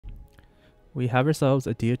We have ourselves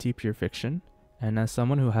a DOT Pure Fiction, and as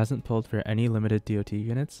someone who hasn't pulled for any limited DOT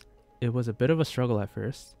units, it was a bit of a struggle at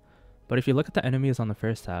first, but if you look at the enemies on the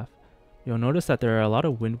first half, you'll notice that there are a lot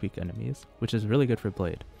of wind weak enemies, which is really good for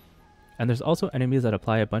Blade. And there's also enemies that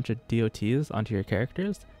apply a bunch of DOTs onto your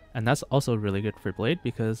characters, and that's also really good for Blade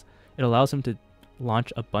because it allows him to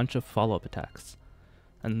launch a bunch of follow-up attacks.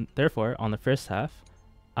 And therefore, on the first half,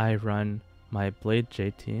 I run my Blade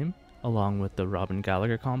Jade team along with the Robin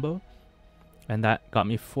Gallagher combo, and that got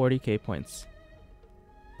me 40k points.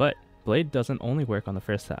 But Blade doesn't only work on the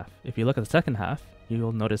first half. If you look at the second half, you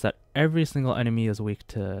will notice that every single enemy is weak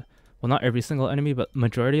to, well, not every single enemy, but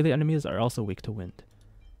majority of the enemies are also weak to wind.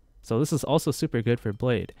 So this is also super good for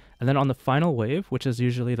Blade. And then on the final wave, which is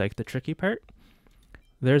usually like the tricky part,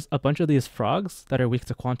 there's a bunch of these frogs that are weak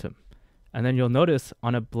to quantum. And then you'll notice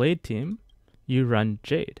on a Blade team, you run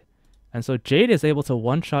Jade. And so Jade is able to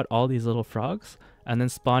one-shot all these little frogs and then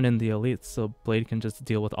spawn in the elites so Blade can just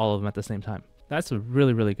deal with all of them at the same time. That's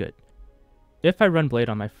really, really good. If I run Blade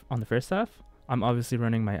on the first half, I'm obviously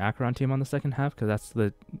running my Acheron team on the second half because that's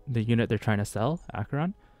the unit they're trying to sell,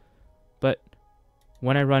 Acheron. But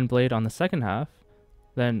when I run Blade on the second half,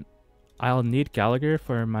 then I'll need Gallagher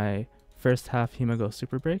for my first half Hemago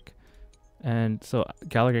Super Break. And so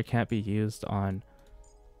Gallagher can't be used on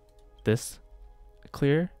this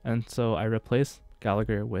clear, and so I replace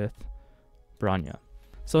Gallagher with Bronya.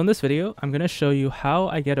 So in this video, I'm going to show you how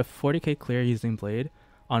I get a 40k clear using Blade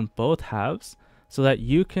on both halves so that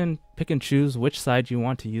you can pick and choose which side you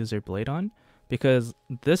want to use your Blade on, because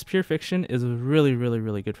this Pure Fiction is really, really,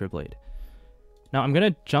 really good for Blade. Now I'm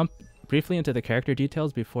going to jump briefly into the character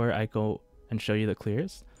details before I go and show you the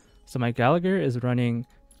clears. So my Gallagher is running,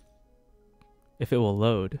 if it will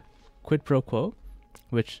load, Quid Pro Quo,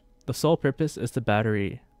 which the sole purpose is to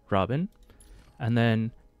battery Robin, and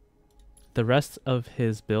then the rest of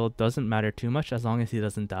his build doesn't matter too much as long as he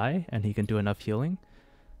doesn't die and he can do enough healing.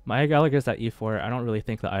 My Gallagher's at E4, I don't really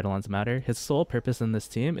think the Eidolons matter. His sole purpose in this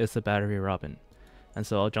team is to battery Robin, and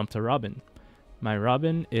so I'll jump to Robin. My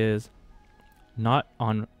Robin is not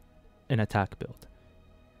on an attack build.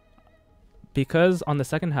 Because on the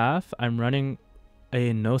second half, I'm running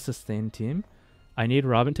a no sustain team, I need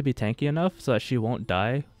Robin to be tanky enough so that she won't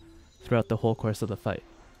die throughout the whole course of the fight.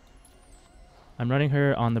 I'm running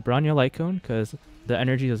her on the Bronya Light Cone because the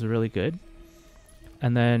energy is really good.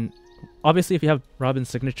 And then, obviously if you have Robin's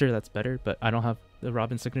signature, that's better, but I don't have the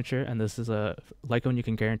Robin signature, and this is a Light Cone you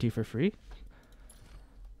can guarantee for free.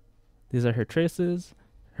 These are her traces.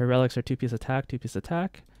 Her relics are 2-piece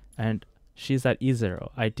attack, and she's at E0.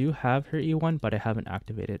 I do have her E1, but I haven't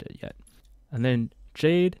activated it yet. And then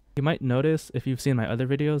Jade, you might notice if you've seen my other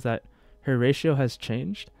videos that her ratio has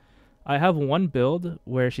changed. I have one build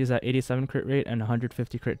where she's at 87 crit rate and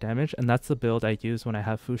 150 crit damage, and that's the build I use when I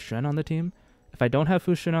have Fu Shen on the team. If I don't have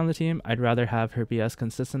Fu Shen on the team, I'd rather have her be as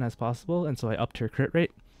consistent as possible, and so I upped her crit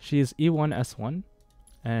rate. She's E1 S1,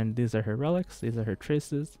 and these are her relics, these are her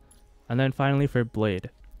traces. And then finally for Blade.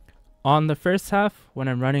 On the first half, when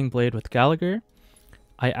I'm running Blade with Gallagher,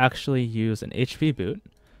 I actually use an HP boot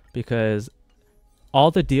because all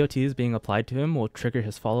the DOTs being applied to him will trigger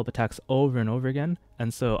his follow-up attacks over and over again,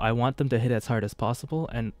 and so I want them to hit as hard as possible,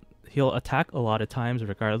 and he'll attack a lot of times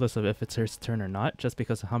regardless of if it's his turn or not, just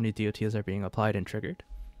because of how many DOTs are being applied and triggered.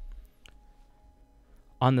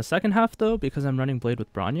 On the second half though, because I'm running Blade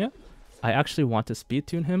with Bronya, I actually want to speed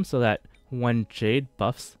tune him so that when Jade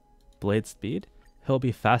buffs Blade speed, he'll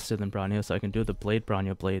be faster than Bronya, so I can do the Blade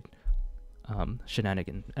Bronya Blade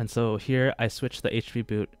shenanigan. And so here I switch the HP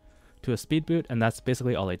boot to a speed boot, and that's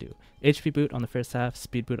basically all I do. HP boot on the first half,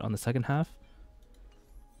 speed boot on the second half.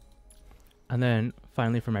 And then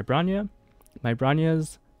finally for my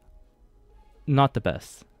Bronya's not the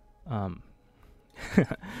best.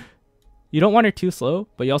 You don't want her too slow,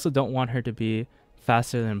 but you also don't want her to be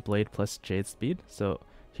faster than Blade plus Jade speed. So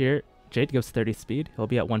here, Jade gives 30 speed, he'll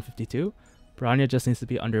be at 152. Bronya just needs to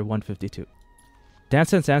be under 152.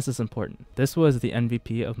 Dance is important. This was the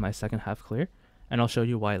MVP of my second half clear, and I'll show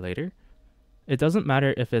you why later. It doesn't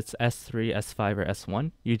matter if it's S3, S5, or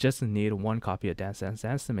S1, you just need one copy of Dance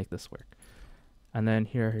to make this work. And then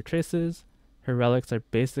here are her traces. Her relics are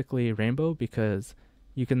basically rainbow because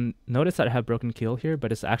you can notice that I have broken keel here,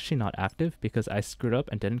 but it's actually not active because I screwed up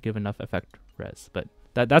and didn't give enough effect res, but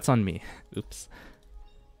that's on me. Oops.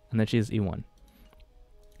 And then she's E1.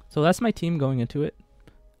 So that's my team going into it.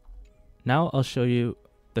 Now I'll show you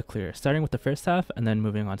the clear, starting with the first half and then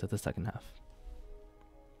moving on to the second half.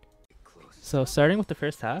 So starting with the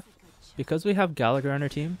first half, because we have Gallagher on our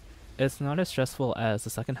team, it's not as stressful as the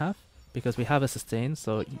second half because we have a sustain,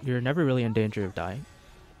 so you're never really in danger of dying.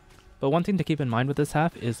 But one thing to keep in mind with this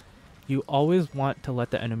half is you always want to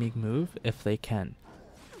let the enemy move if they can.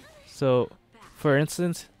 So, for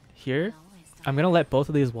instance, here, I'm going to let both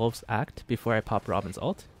of these wolves act before I pop Robin's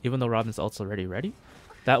ult, even though Robin's ult's already ready.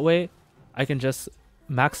 That way, I can just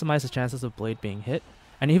maximize the chances of Blade being hit.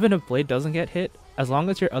 And even if Blade doesn't get hit, as long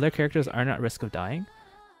as your other characters aren't at risk of dying,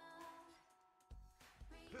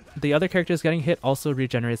 the other characters getting hit also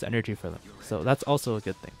regenerates energy for them. So that's also a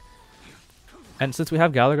good thing. And since we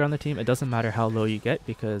have Gallagher on the team, it doesn't matter how low you get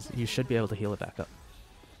because you should be able to heal it back up.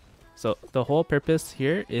 So the whole purpose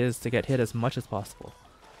here is to get hit as much as possible.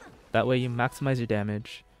 That way you maximize your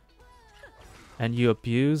damage and you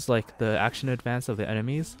abuse like the action advance of the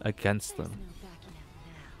enemies against them.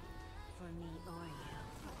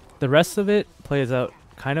 The rest of it plays out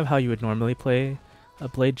kind of how you would normally play a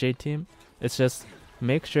Blade Jade team. It's just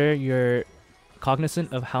make sure you're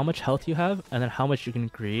cognizant of how much health you have and then how much you can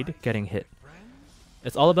greed getting hit.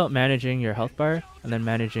 It's all about managing your health bar and then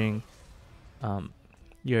managing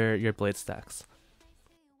your blade stacks.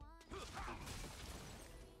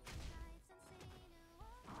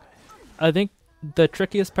 I think the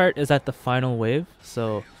trickiest part is at the final wave,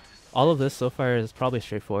 so all of this so far is probably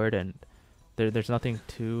straightforward and there's nothing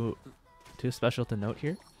too special to note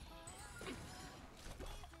here.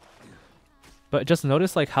 But just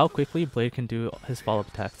notice like how quickly Blade can do his follow-up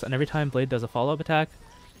attacks, and every time Blade does a follow-up attack,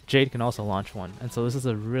 Jade can also launch one, and so this is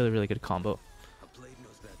a really good combo. A blade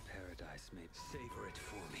knows that paradise may savor it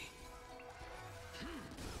for me.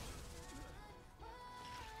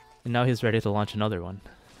 And now he's ready to launch another one.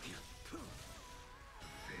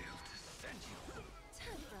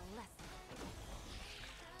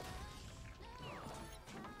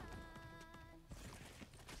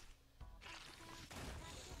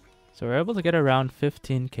 So we're able to get around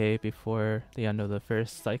 15k before the end of the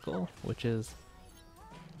first cycle, which is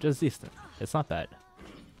just decent. It's not bad.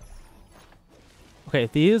 Okay,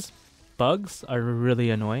 these bugs are really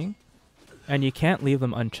annoying, and you can't leave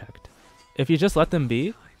them unchecked. If you just let them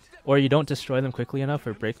be, or you don't destroy them quickly enough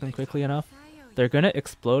or break them quickly enough, they're gonna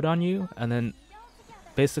explode on you, and then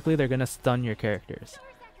basically they're gonna stun your characters.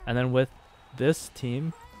 And then with this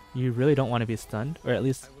team, you really don't want to be stunned, or at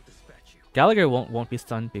least Gallagher won't be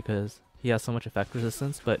stunned because he has so much effect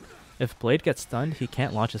resistance, but if Blade gets stunned, he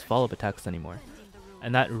can't launch his follow-up attacks anymore.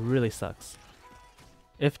 And that really sucks.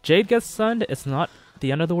 If Jade gets stunned, it's not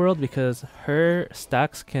the end of the world because her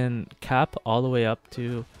stacks can cap all the way up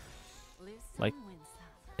to like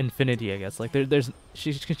infinity, I guess. Like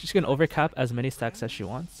she's can overcap as many stacks as she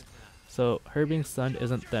wants. So her being stunned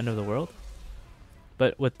isn't the end of the world.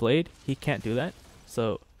 But with Blade, he can't do that.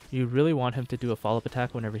 So you really want him to do a follow-up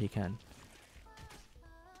attack whenever he can.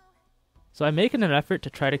 So I'm making an effort to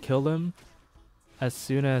try to kill them as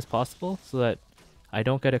soon as possible so that I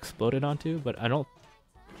don't get exploded onto, but I don't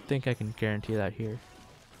think I can guarantee that here.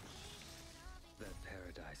 That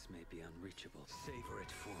paradise may be unreachable. Savor it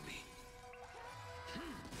for me.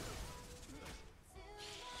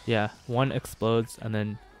 Yeah, one explodes and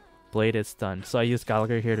then Blade is stunned. So I used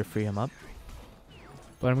Gallagher here to free him up.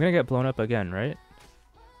 But I'm gonna get blown up again, right?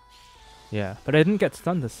 Yeah, but I didn't get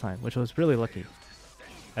stunned this time, which was really lucky.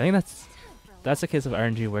 I think that's a case of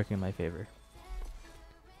RNG working in my favor.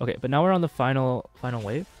 Okay, but now we're on the final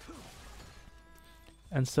wave.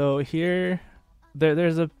 And so here,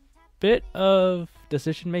 there's a bit of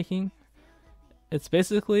decision making. It's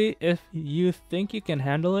basically if you think you can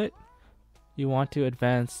handle it, you want to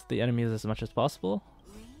advance the enemies as much as possible.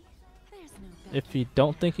 If you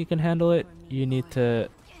don't think you can handle it, you need to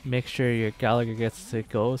make sure your Gallagher gets to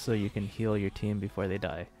go so you can heal your team before they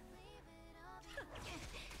die.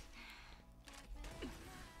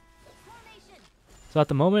 So at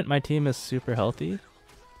the moment, my team is super healthy,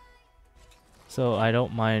 so I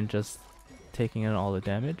don't mind just taking in all the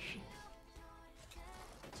damage.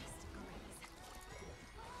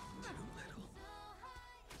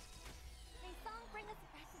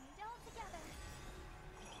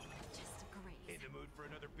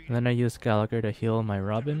 And then I use Gallagher to heal my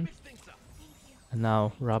Robin, and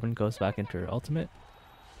now Robin goes back into her ultimate.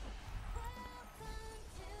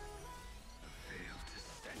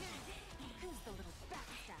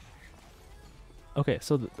 Okay,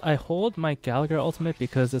 so I hold my Gallagher ultimate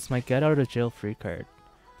because it's my get out of jail free card.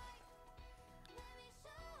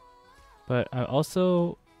 But I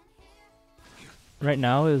also, right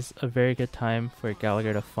now is a very good time for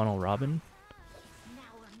Gallagher to funnel Robin.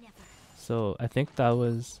 So I think that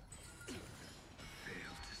was,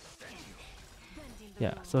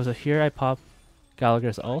 yeah, so here I pop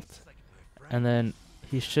Gallagher's ult, and then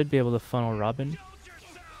he should be able to funnel Robin.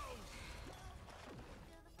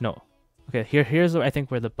 No. Okay, here's I think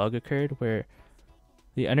where the bug occurred, where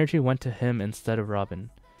the energy went to him instead of Robin.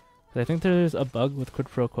 I think there's a bug with quid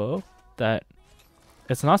pro quo that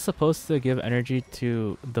it's not supposed to give energy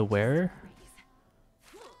to the wearer,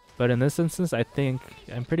 but in this instance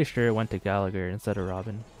I'm pretty sure it went to Gallagher instead of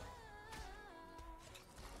Robin.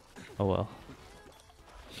 Oh well.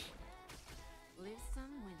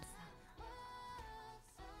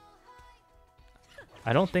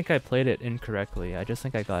 I don't think I played it incorrectly, I just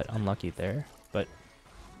think I got unlucky there, but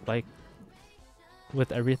like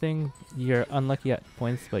with everything, you're unlucky at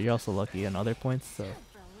points, but you're also lucky in other points, so.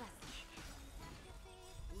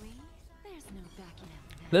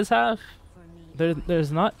 This half,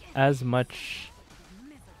 there's not as much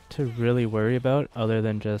to really worry about other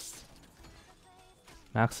than just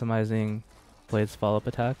maximizing Blade's follow-up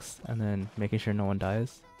attacks and then making sure no one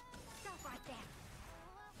dies.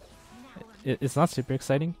 It's not super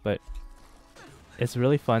exciting, but it's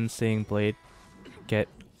really fun seeing Blade get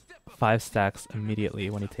 5 stacks immediately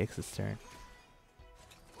when he takes his turn.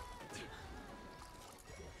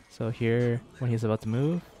 So here, when he's about to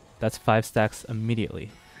move, that's 5 stacks immediately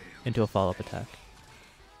into a follow-up attack.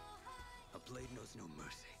 A blade knows no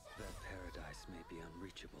mercy. That paradise may be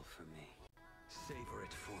unreachable for me. Savor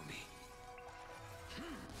it for me.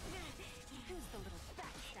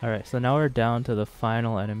 Alright, so now we're down to the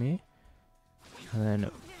final enemy. And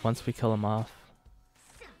then once we kill him off,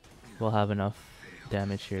 we'll have enough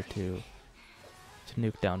damage here to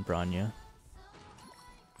nuke down Bronya.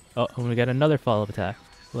 Oh, and we get another follow-up attack.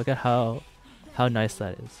 Look at how nice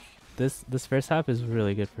that is. This first half is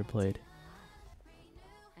really good for Blade.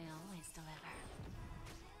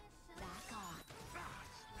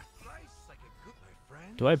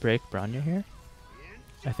 Do I break Bronya here?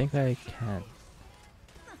 I think I can.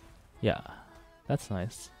 Yeah, that's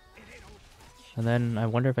nice. And then I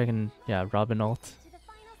wonder if I can, yeah, Robin ult.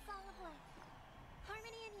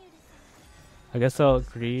 I guess I'll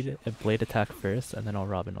greed a Blade attack first, and then I'll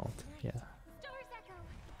Robin ult. Yeah.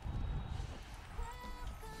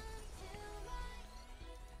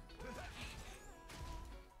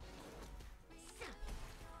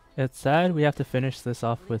 It's sad we have to finish this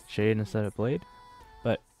off with Jade instead of Blade,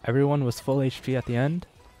 but everyone was full HP at the end.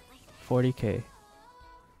 40k.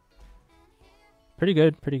 Pretty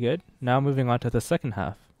good, pretty good. Now moving on to the second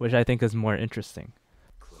half, which I think is more interesting.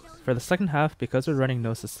 For the second half, because we're running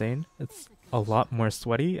no sustain, it's a lot more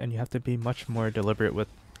sweaty and you have to be much more deliberate with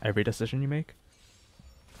every decision you make.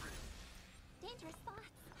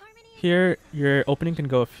 Here, your opening can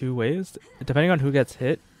go a few ways. Depending on who gets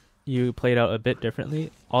hit, you play it out a bit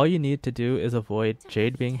differently. All you need to do is avoid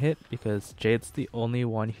Jade being hit, because Jade's the only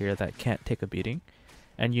one here that can't take a beating.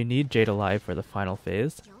 And you need Jade alive for the final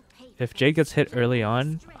phase. If Jade gets hit early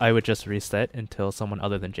on, I would just reset until someone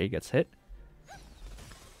other than Jade gets hit.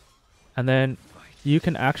 And then you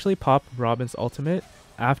can actually pop Robin's ultimate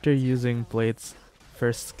after using Blade's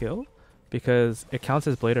first skill, because it counts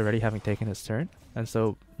as Blade already having taken his turn. And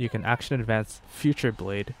so you can action advance future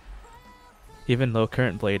Blade, even though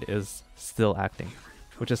current Blade is still acting,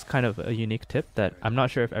 which is kind of a unique tip that I'm not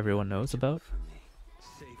sure if everyone knows about.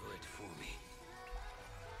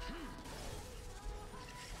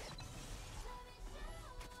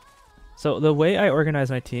 So the way I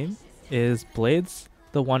organize my team is Blade's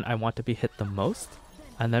the one I want to be hit the most,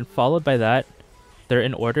 and then followed by that, they're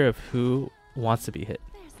in order of who wants to be hit.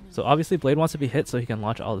 So obviously Blade wants to be hit so he can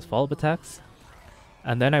launch all his follow-up attacks,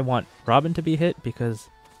 and then I want Robin to be hit because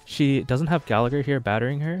she doesn't have Gallagher here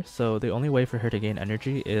battering her, so the only way for her to gain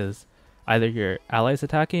energy is either your allies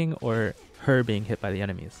attacking or her being hit by the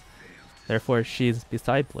enemies. Therefore she's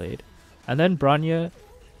beside Blade. And then Bronya,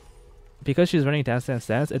 because she's running Dance Dance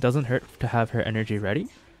Dance, it doesn't hurt to have her energy ready,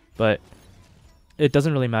 but it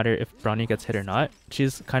doesn't really matter if Bronya gets hit or not.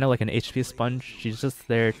 She's kind of like an HP sponge. She's just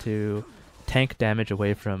there to tank damage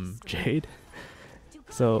away from Jade.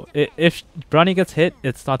 So if Bronya gets hit,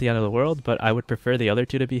 it's not the end of the world, but I would prefer the other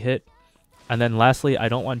two to be hit. And then lastly, I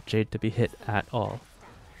don't want Jade to be hit at all.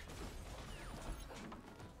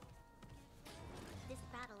 This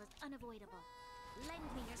battle is unavoidable. Lend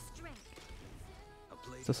me your strength.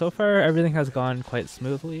 So far everything has gone quite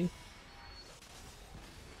smoothly.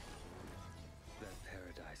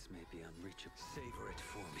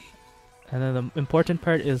 And then the important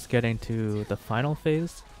part is getting to the final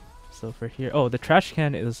phase. So for here, oh, the trash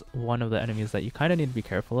can is one of the enemies that you kind of need to be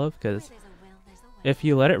careful of, because if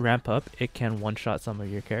you let it ramp up, it can one-shot some of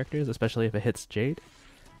your characters, especially if it hits Jade.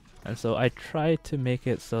 And so I try to make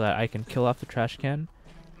it so that I can kill off the trash can,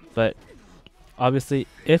 but obviously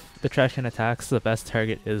if the trash can attacks, the best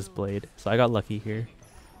target is Blade. So I got lucky here.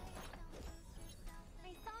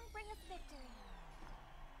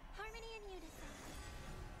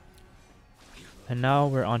 And now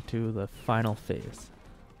we're on to the final phase.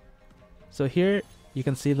 So here you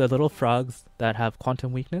can see the little frogs that have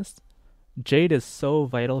quantum weakness. Jade is so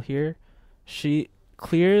vital here. She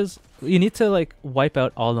clears. You need to like wipe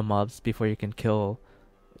out all the mobs before you can kill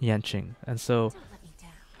Yanking. And so Don't let me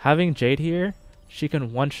down. having Jade here, she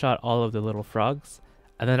can one-shot all of the little frogs.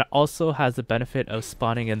 And then it also has the benefit of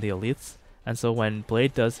spawning in the elites. And so when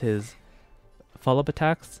Blade does his follow-up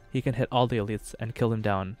attacks, he can hit all the elites and kill them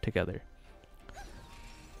down together.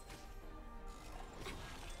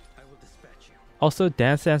 I will dispatch you. Also,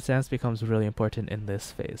 Dance Dance Dance becomes really important in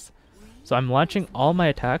this phase. So I'm launching all my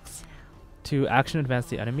attacks to action advance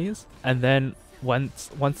the enemies, and then once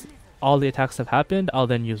all the attacks have happened, I'll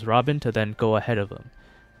then use Robin to then go ahead of them.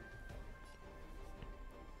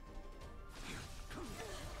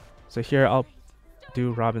 So here I'll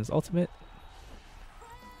do Robin's ultimate.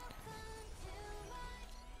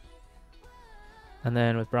 And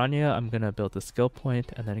then with Bronya, I'm going to build the skill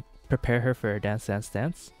point and then prepare her for a Dance Dance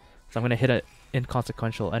Dance. So I'm going to hit an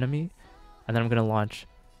inconsequential enemy, and then I'm going to launch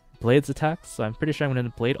Blade's attacks. So I'm pretty sure I'm going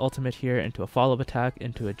to Blade ultimate here into a follow-up attack,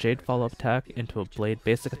 into a Jade follow-up attack, into a Blade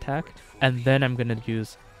basic attack, and then I'm going to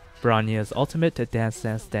use Bronya's ultimate to Dance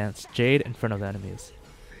Dance Dance Jade in front of the enemies.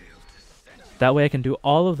 That way I can do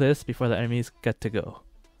all of this before the enemies get to go.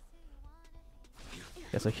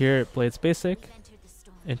 Yeah, so here Blade's basic We've entered the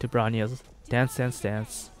storm. into Bronya's Dance Dance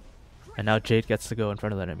Dance, and now Jade gets to go in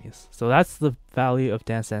front of the enemies. So that's the value of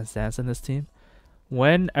Dance Dance Dance in this team.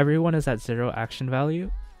 When everyone is at 0 action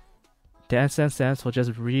value, Dance Dance Dance will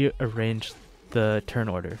just rearrange the turn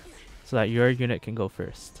order so that your unit can go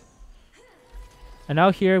first. And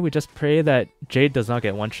now here we just pray that Jade does not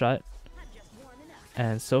get one shot.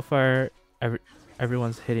 And so far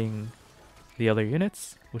everyone's hitting the other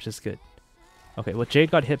units, which is good. Okay, well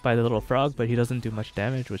Jade got hit by the little frog, but he doesn't do much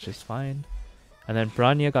damage, which is fine. And then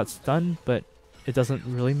Bronya got stunned, but it doesn't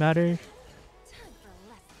really matter.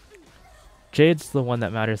 Jade's the one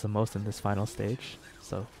that matters the most in this final stage,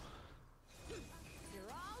 so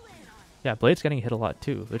yeah, Blade's getting hit a lot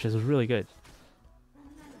too, which is really good.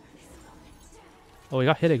 Oh, we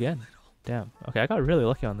got hit again. Damn. Okay, I got really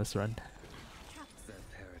lucky on this run. That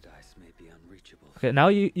paradise may be unreachable. Okay, now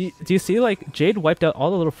do you see like Jade wiped out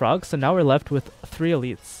all the little frogs, so now we're left with 3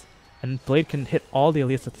 elites. And Blade can hit all the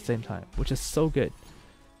elites at the same time, which is so good.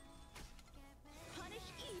 Punish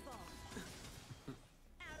evil.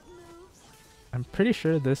 Out of moves. I'm pretty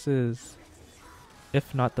sure this is,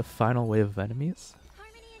 if not the final wave of enemies.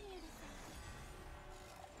 Harmony and unity.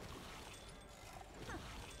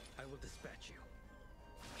 I will dispatch you.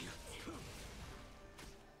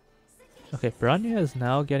 Okay, Bronya is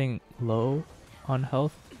now getting low on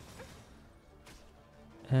health.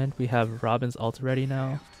 And we have Robin's ult ready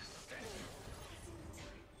now.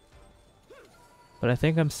 But I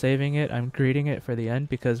think I'm saving it, I'm greeting it for the end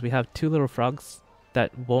because we have 2 little frogs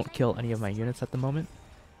that won't kill any of my units at the moment.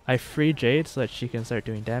 I free Jade so that she can start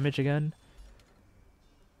doing damage again.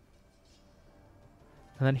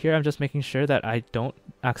 And then here I'm just making sure that I don't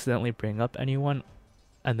accidentally bring up anyone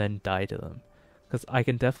and then die to them. Because I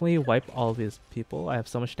can definitely wipe all these people. I have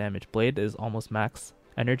so much damage. Blade is almost max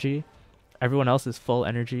energy. Everyone else is full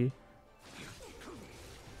energy.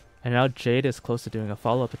 And now Jade is close to doing a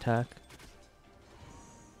follow-up attack.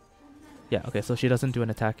 Yeah, okay, so she doesn't do an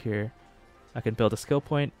attack here. I can build a skill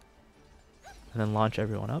point and then launch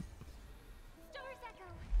everyone up. Stars echo.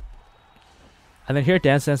 And then here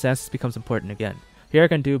Dance Dance Dance becomes important again. Here I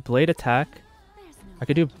can do Blade attack. There's no I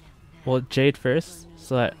could do, getting them well, Jade first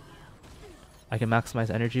so that I can maximize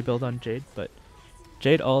energy build on Jade, but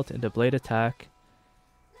Jade ult into Blade attack.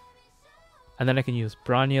 And then I can use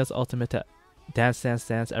Bronya's ultimate to Dance Dance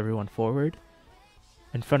Dance everyone forward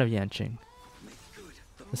in front of Yanking.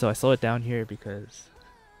 So I slow it down here because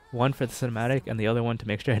one for the cinematic and the other one to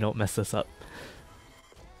make sure I don't mess this up.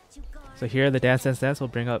 to guard. So here the Dance Dance Dance will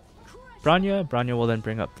bring up Bronya. Bronya will then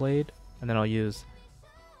bring up Blade, and then I'll use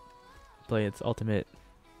Blade's ultimate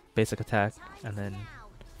basic attack and then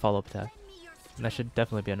follow-up attack. Lend me your And that should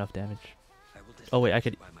definitely be enough damage. I will Oh wait, I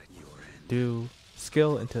could dispatch by your end. do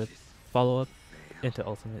skill into follow-up into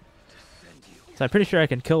ultimate. Defend you. So I'm pretty sure I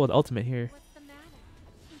can kill with ultimate here. What's the matter?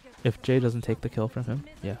 Eager If for Jay battle, doesn't take the kill from him.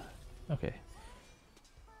 Yeah. Okay.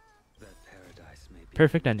 That paradise may be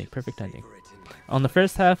Perfect ending, perfect ending. Savor it in my On the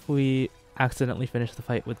first half, we accidentally finished the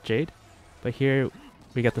fight with Jade, but here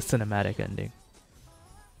we get the cinematic ending.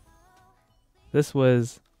 This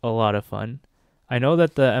was a lot of fun. I know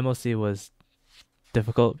that the MOC was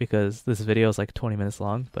difficult because this video is like 20 minutes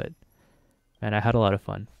long, but man, I had a lot of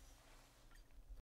fun.